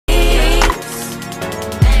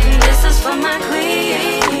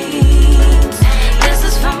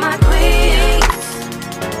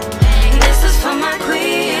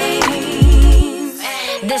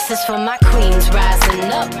for my queens rising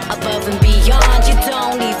up above and beyond. You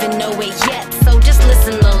don't even know it yet, so just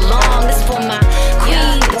listen along. This for my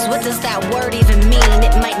queens. What does that word even mean?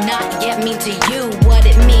 It might not yet mean to you what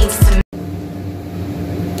it means to me.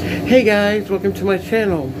 Hey guys, welcome to my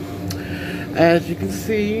channel. As you can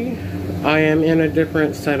see, I am in a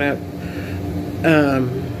different setup.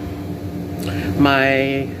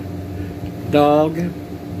 My dog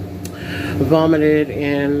vomited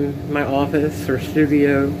in my office or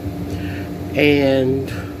studio, and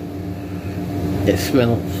it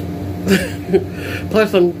smells.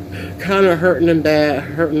 Plus, I'm kind of hurting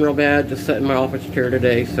real bad, just sitting in my office chair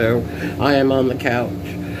today, so I am on the couch.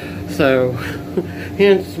 So,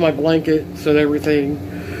 hence my blankets and everything.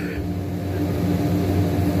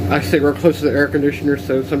 I sit real close to the air conditioner,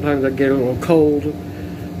 so sometimes I get a little cold.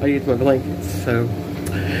 I use my blankets. So,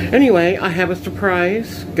 anyway, I have a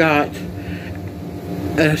surprise. Got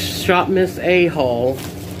a SHOPMISSA haul,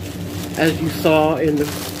 as you saw in the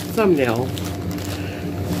thumbnail.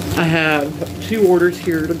 I have 2 orders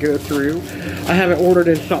here to go through. I haven't ordered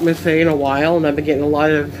in SHOPMISSA in a while, and I've been getting a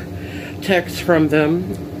lot of texts from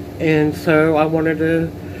them, and so I wanted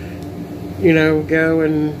to, you know, go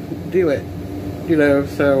and do it. You know,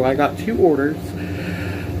 so I got 2 orders,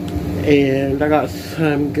 and I got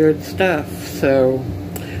some good stuff. So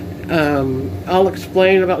I'll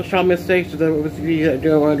explain about SHOPMISSA to those of you that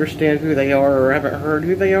don't understand who they are or haven't heard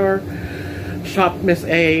who they are.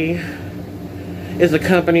 SHOPMISSA is a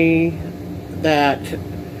company that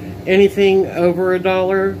anything over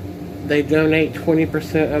 $1, they donate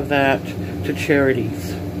 20% of that to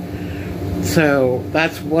charities. So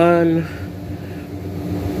that's one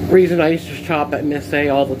reason I used to shop at Miss A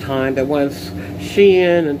all the time, but once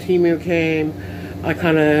Shein and Temu came, I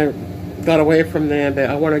kind of got away from them,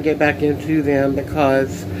 but I want to get back into them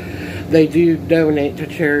because they do donate to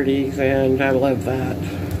charities, and I love that.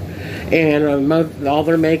 And all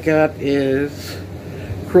their makeup is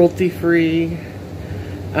cruelty-free.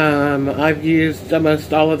 I've used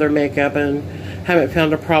almost all of their makeup and haven't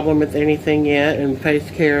found a problem with anything yet in face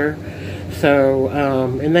care. So,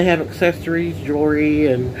 and they have accessories, jewelry,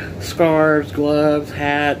 and scarves, gloves,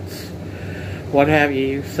 hats, what have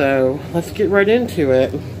you. So, let's get right into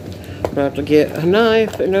it. I'm going to have to get a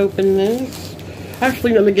knife and open this.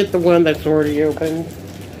 Actually, let me get the one that's already open.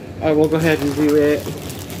 I will go ahead and do it.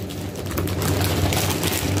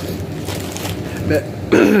 But,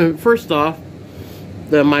 first off,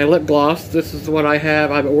 my lip gloss. This is what I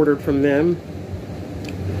have. I've ordered from them.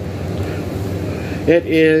 It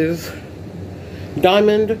is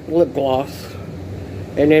Diamond lip gloss,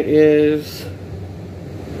 and it is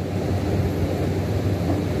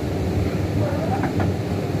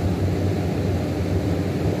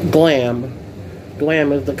Glam.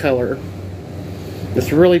 Glam is the color.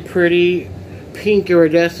 It's really pretty, pink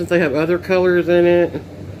iridescent. They have other colors in it.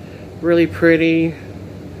 Really pretty.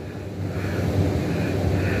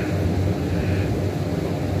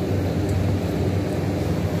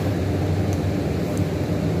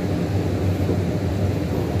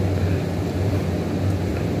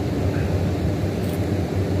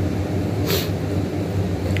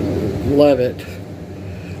 Love it.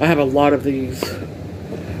 I have a lot of these.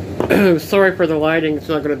 Sorry for the lighting, it's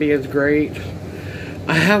not going to be as great.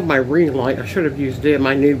 I have my ring light. I should have used it,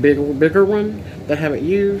 my new bigger one that I haven't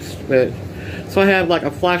used. But so I have like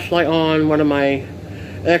a flashlight on one of my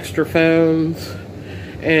extra phones,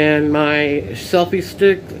 and my selfie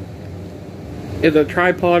stick is a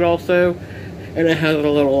tripod also, and it has a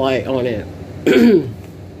little light on it.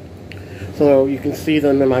 So you can see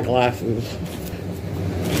them in my glasses.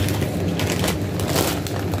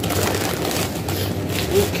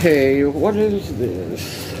 Okay, what is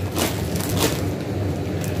this?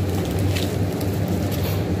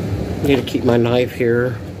 I need to keep my knife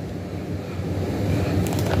here.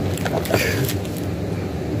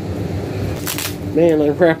 Man, I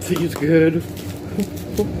wrapped these good.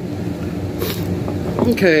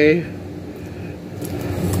 Okay.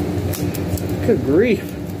 Good grief.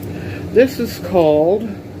 This is called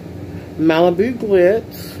Malibu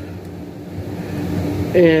Glitz,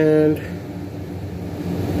 and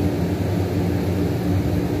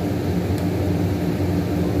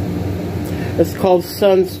it's called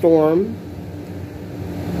Sunstorm.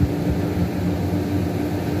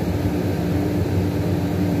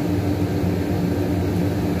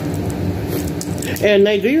 And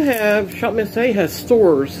they do have, SHOPMISSA has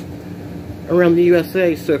stores around the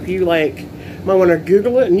USA, so if you like, might want to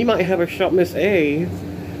Google it, and you might have a SHOPMISSA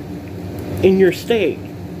in your state,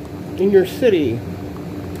 in your city.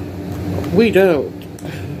 We don't.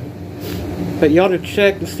 But you ought to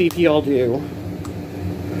check to see if y'all do.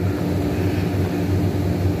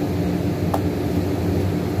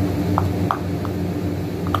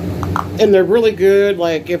 And they're really good,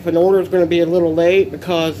 like if an order is going to be a little late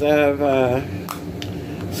because of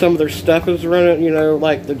some of their stuff is running, you know,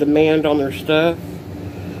 like the demand on their stuff.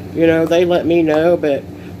 You know, they let me know, but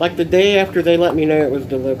like the day after they let me know it was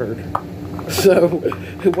delivered. So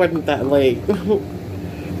it wasn't that late.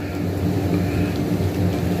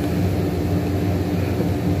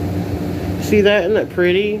 See that? Isn't that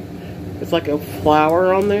pretty? It's like a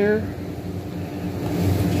flower on there.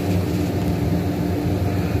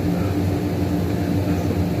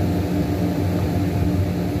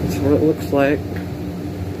 That's what it looks like.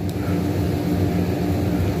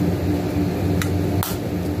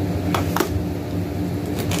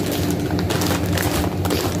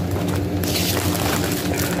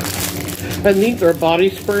 And these are body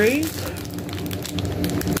sprays.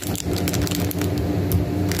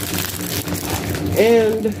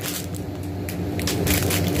 And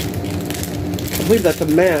I believe that's a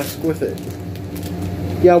mask with it.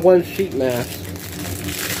 Yeah, one sheet mask.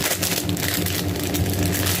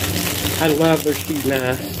 I love their sheet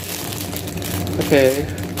masks. Okay.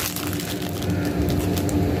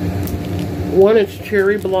 One is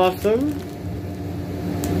cherry blossom.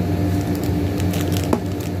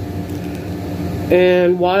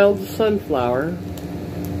 And wild sunflower.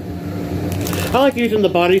 I like using the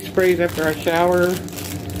body sprays after I shower.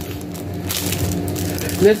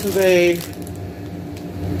 This is a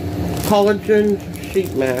collagen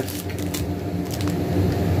sheet mask.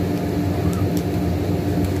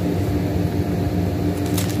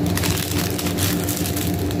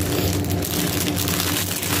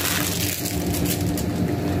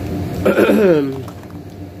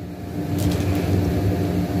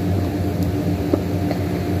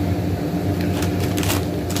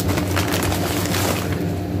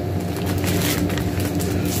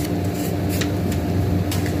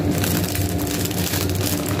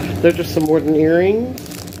 They're just some wooden earrings.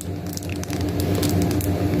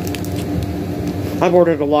 I've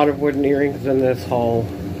ordered a lot of wooden earrings in this haul.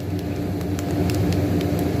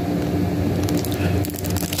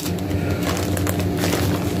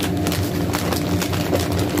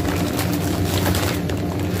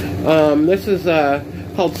 This is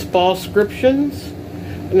called Spascriptions,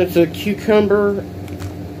 and it's a cucumber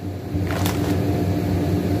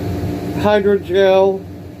hydrogel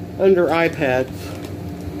under iPads.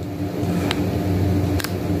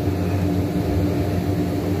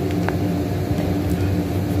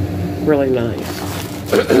 Really nice.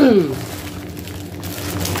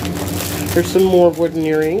 There's some more wooden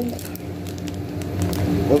earrings.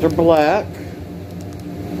 Those are black.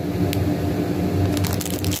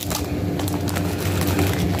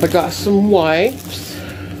 I got some wipes.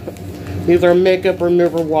 These are makeup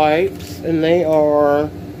remover wipes, and they are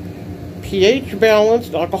pH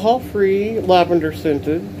balanced, alcohol free, lavender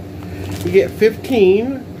scented. You get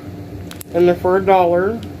 15, and they're for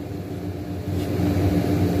 $1.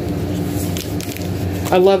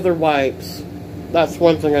 I love their wipes. That's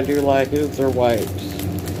one thing I do like, is their wipes.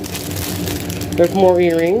 There's more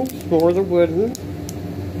earrings, more of the wooden.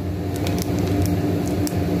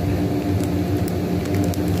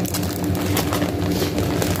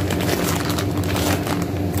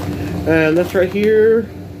 And this right here,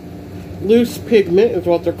 loose pigment is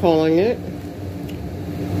what they're calling it.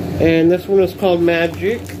 And this one is called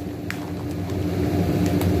Magic.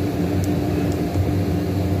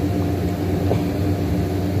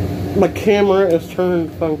 My camera is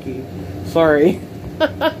turned funky. Sorry.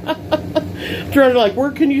 Trying to like,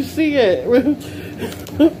 where can you see it?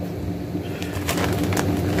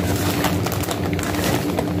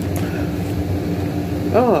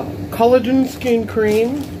 Oh, collagen skin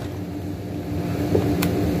cream.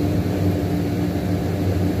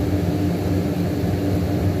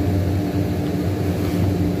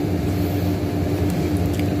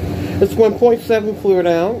 It's 1.7 fluid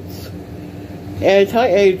ounce.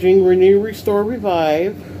 Anti-aging, renew, restore,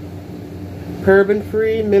 revive.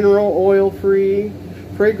 Paraben-free, mineral oil-free,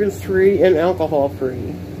 fragrance-free, and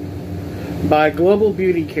alcohol-free. By Global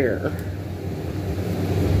Beauty Care.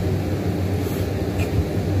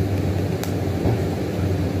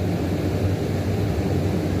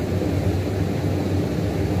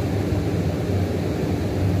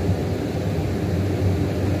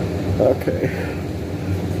 Okay.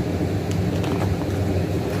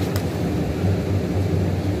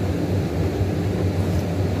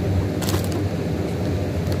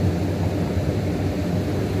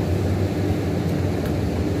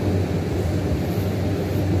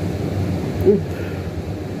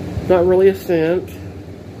 Not really a scent.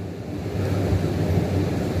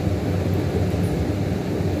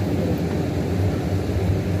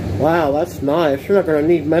 Wow, that's nice. You're not going to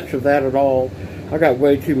need much of that at all. I got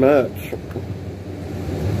way too much.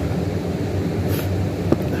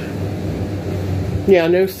 Yeah,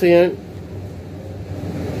 no scent.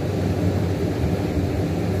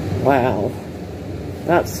 Wow.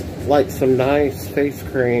 That's like some nice face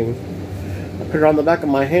cream. I put it on the back of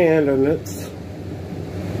my hand and it's...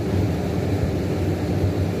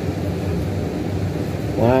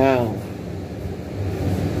 Wow.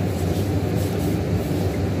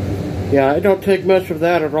 Yeah, it don't take much of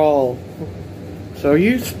that at all. So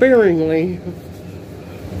use sparingly.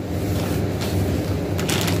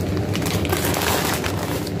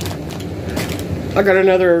 I got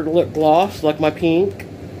another lip gloss, like my pink.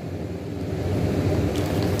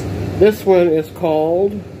 This one is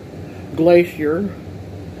called Glacier.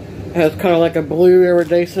 It has kind of like a blue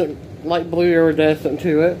iridescent, light blue iridescent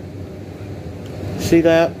to it. See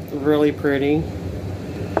that? Really pretty.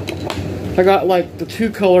 I got like the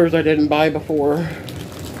two colors I didn't buy before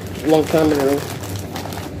a long time ago.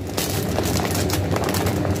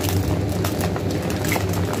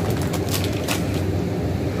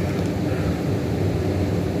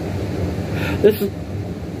 This is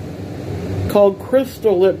called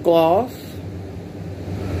Crystal Lip Gloss.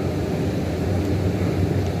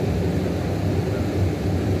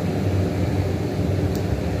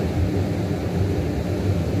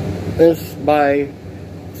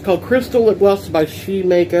 It's called Crystal Lip Gloss by She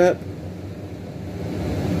Makeup.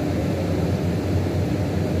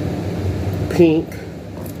 Pink.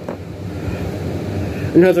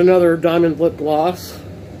 And has another diamond lip gloss.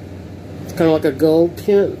 It's kind of like a gold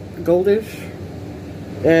tint, goldish.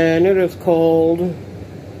 And it is called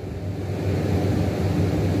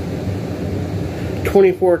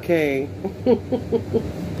 24K.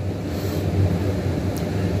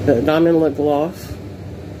 The diamond lip gloss.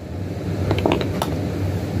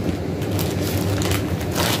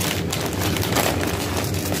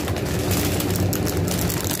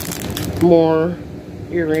 More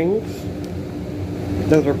earrings.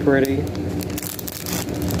 Those are pretty.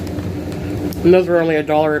 And those are only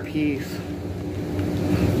 $1 a piece.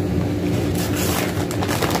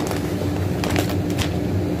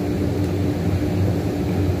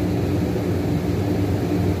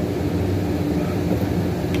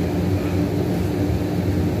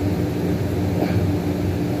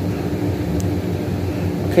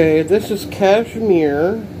 Okay, this is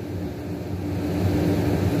cashmere.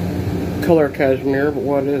 Color cashmere, but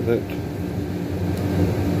what is it?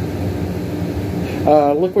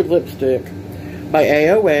 Liquid lipstick by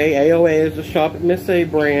AOA. AOA is the SHOPMISSA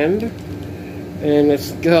brand, and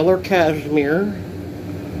it's color cashmere.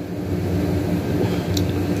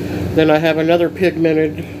 Then I have another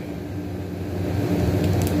pigmented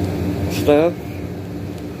stuff.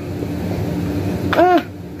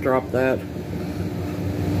 Drop that.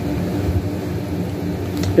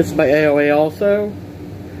 It's by AOA also,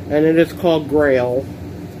 and it is called Grail.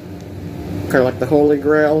 Kind of like the Holy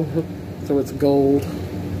Grail, so it's gold.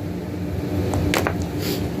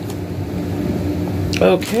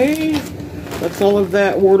 Okay, that's all of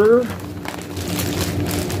that order.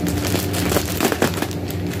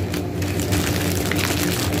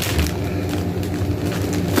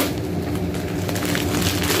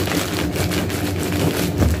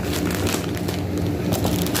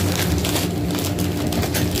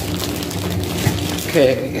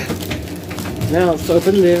 Okay, now let's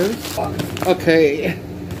open this. Okay,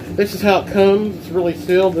 this is how it comes. It's really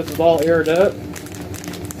sealed. This is all aired up.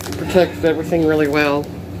 Protects everything really well.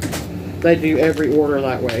 They do every order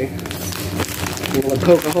that way. You want to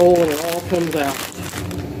poke a hole and it all comes out.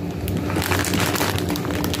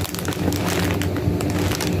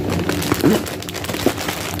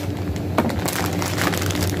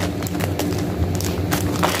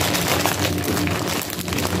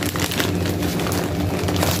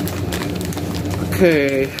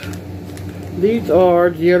 Okay, these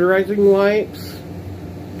are deodorizing wipes,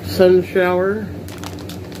 Sun Shower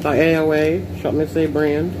by AOA, SHOPMISSA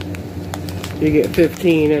brand. You get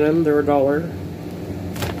 15 in them, they're $1.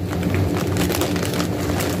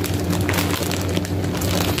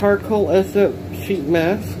 Charcoal Essence Sheet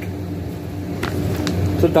Mask,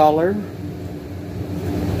 it's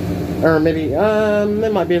 $1. Or maybe,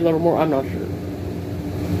 it might be a little more, I'm not sure.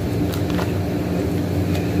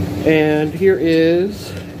 And here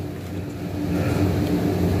is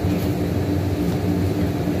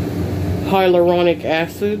hyaluronic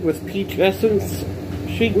acid with peach essence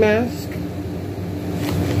sheet mask.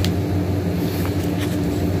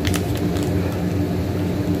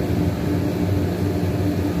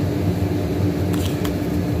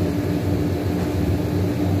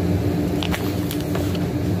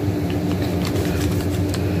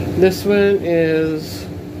 This one is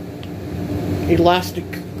Elastic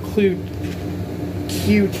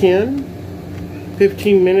Q10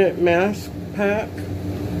 15-minute mask pack.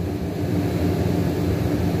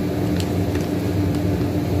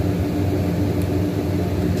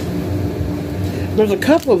 There's a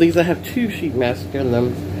couple of these that have 2 sheet masks in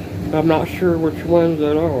them. I'm not sure which ones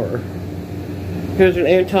that are. Here's an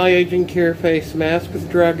anti-aging care face mask with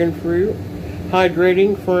dragon fruit.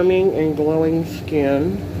 Hydrating, firming, and glowing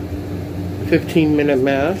skin. 15-minute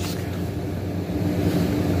mask.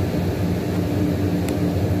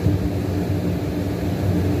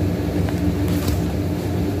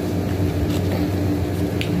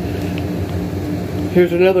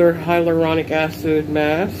 Here's another hyaluronic acid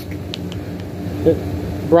mask.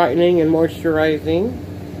 Brightening and moisturizing.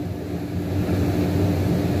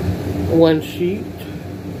 1 sheet.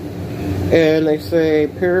 And they say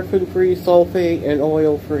paraffin-free, sulfate, and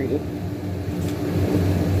oil-free.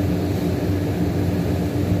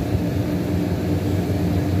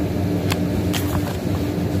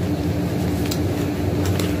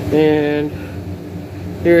 And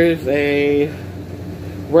here's a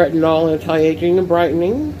retinol anti-aging and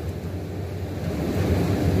brightening.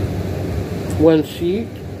 1 sheet.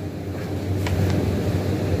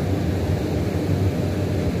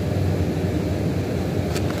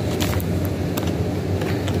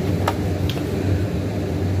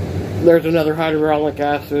 There's another hyaluronic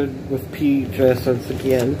acid with peach essence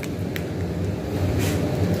again.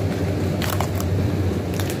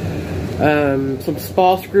 Some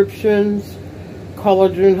spa prescriptions.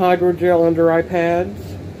 Collagen hydrogel under eye pads.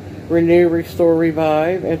 Renew, Restore,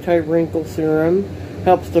 Revive. Anti-wrinkle serum.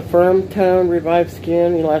 Helps to firm, tone, revive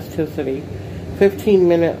skin elasticity.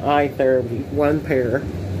 15-minute eye therapy. 1 pair.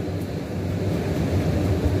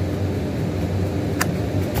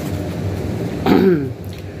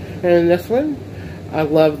 And this one, I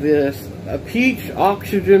love this. A peach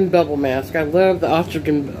oxygen bubble mask. I love the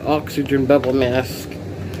oxygen bubble mask.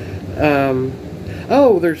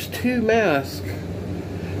 Oh, there's 2 masks.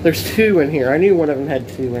 There's 2 in here. I knew one of them had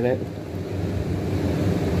 2 in it.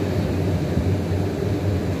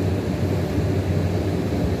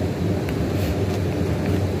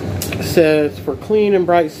 It says for clean and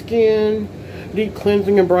bright skin, deep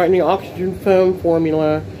cleansing and brightening oxygen foam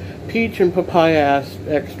formula, peach and papaya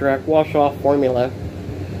extract wash off formula.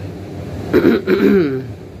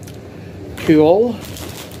 Cool.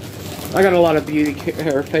 I got a lot of beauty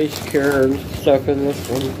care, face care and stuff in this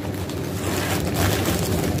one.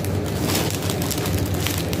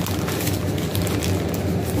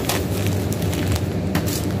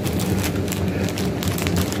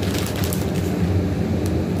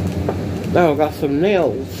 Oh, got some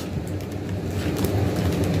nails.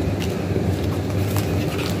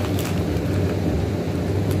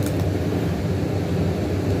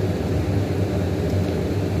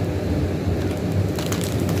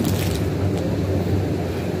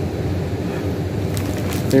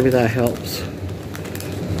 Maybe that helps.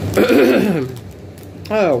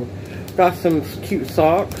 Oh, got some cute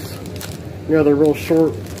socks. You know, they're real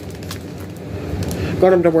short.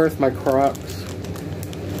 Got them to wear with my Crocs.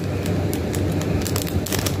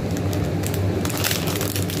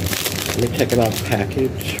 Let me check out the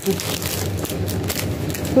package.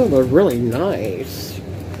 Oh, they're really nice.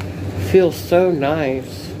 Feels so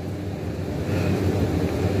nice.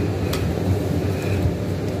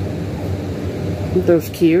 Aren't those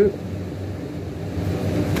cute?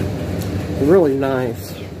 Really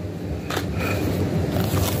nice.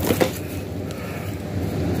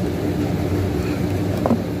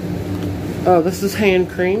 Oh, this is hand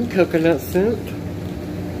cream, coconut scent.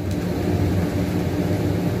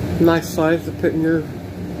 Nice size to put in your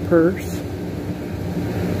purse.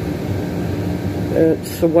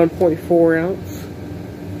 It's a 1.4 ounce.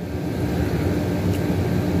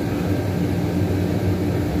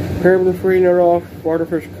 Paraben-free, no off,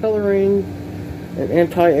 water-fresh coloring, and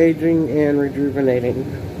anti-aging and rejuvenating.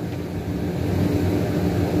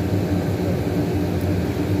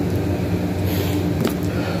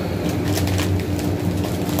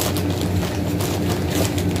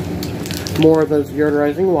 More of those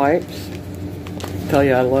deodorizing wipes. Tell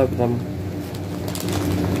you I love them.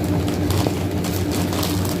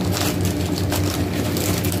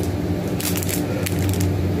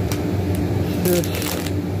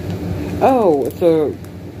 Oh, it's a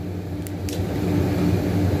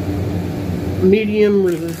medium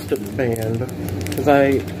resistant band, because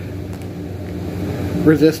I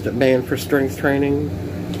resistant band for strength training.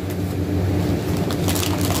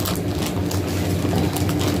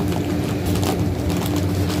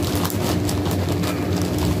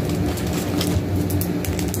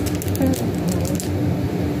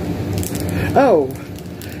 Oh,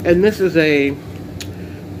 and this is a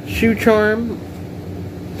shoe charm.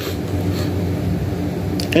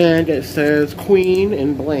 And it says Queen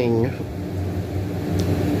in bling.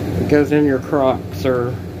 It goes in your Crocs,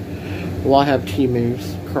 or, well, I have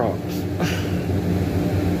Timu's Crocs.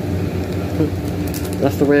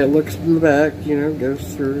 That's the way it looks in the back, you know,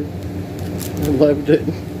 goes through. I loved it.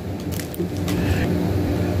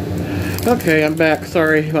 Okay, I'm back.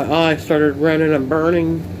 Sorry, my eye started running and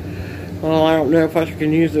burning. Well, I don't know if I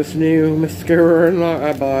can use this new mascara or not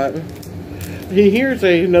I bought. Here's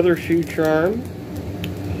another shoe charm.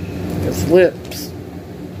 It's lips.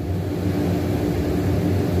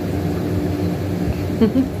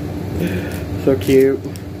 So cute.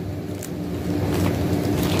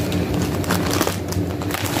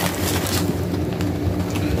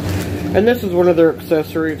 And this is one of their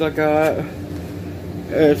accessories I got.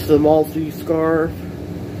 It's the multi-scarf.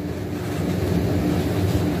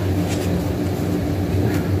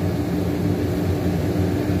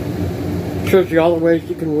 Shows you all the ways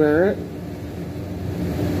you can wear it.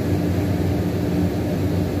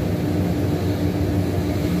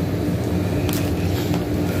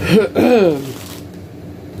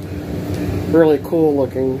 Really cool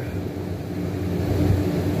looking.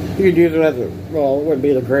 You could use it as a, well, it wouldn't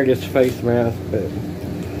be the greatest face mask, but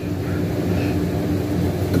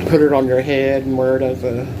you could put it on your head and wear it as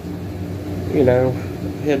a, you know,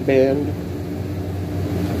 headband.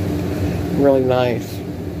 Really nice.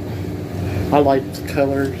 I like the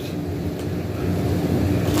colors.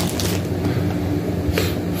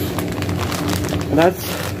 And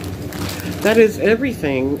that is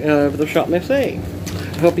everything of the SHOPMISSA.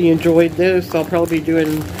 I hope you enjoyed this. I'll probably be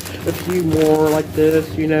doing a few more like this,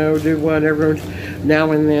 you know, do one every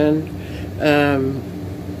now and then,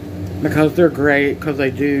 because they're great, because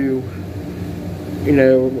they do, you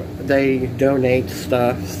know, they donate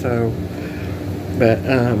stuff. So, but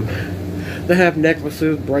they have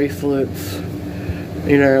necklaces, bracelets,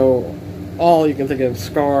 you know, all you can think of,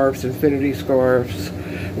 scarves, infinity scarves,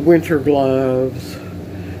 winter gloves,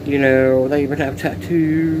 you know, they even have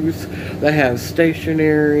tattoos, they have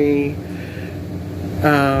stationery,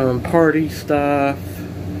 party stuff,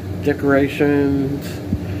 decorations,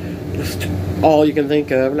 just all you can think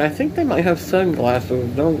of. And I think they might have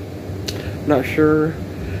sunglasses, not sure,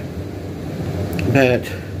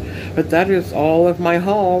 but that is all of my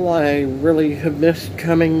haul. I really have missed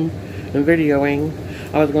coming and videoing.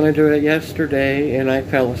 I was going to do it yesterday and I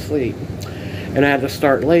fell asleep, and I had to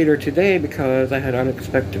start later today because I had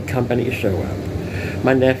unexpected company show up.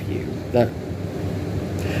 My nephew that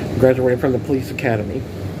graduated from the police academy.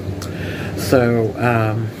 So,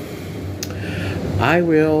 I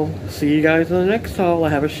will see you guys in the next haul. I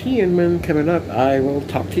have a Shein one coming up. I will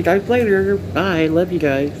talk to you guys later. Bye. Love you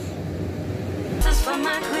guys. This is for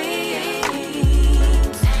my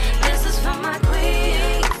queens. This is for my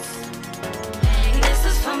queens. This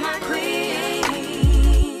is for my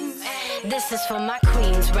queens. This is for my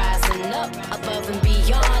queens rising up above and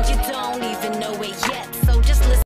beyond. You don't even know it yet, so just listen.